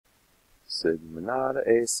Sigma nada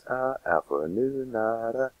ace alpha nu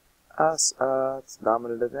nada us us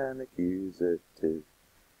nominative and accusative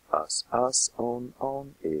us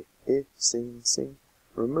on it seen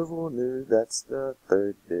removable nu, that's the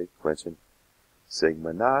third declension.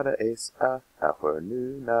 Sigma nada ace alpha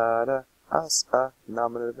nu nada us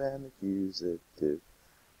nominative and accusative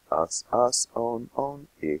us on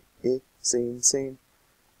it seen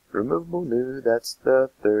removable nu, that's the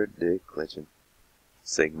third declension.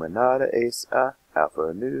 Sigma nada ace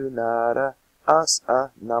alpha nu nada us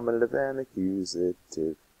nominative and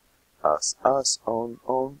accusative us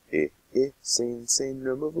on it seen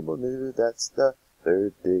removable nu, that's the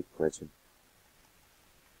third declension.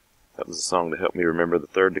 That was a song to help me remember the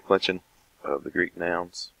third declension of the Greek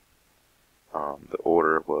nouns. The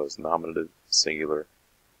order was nominative singular,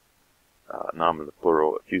 nominative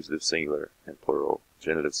plural, accusative singular and plural,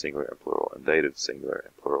 genitive singular and plural, and dative singular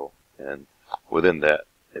and plural. And within that,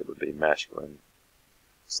 it would be masculine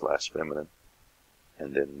 / feminine,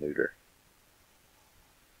 and then neuter.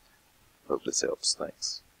 Hope this helps.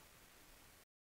 Thanks.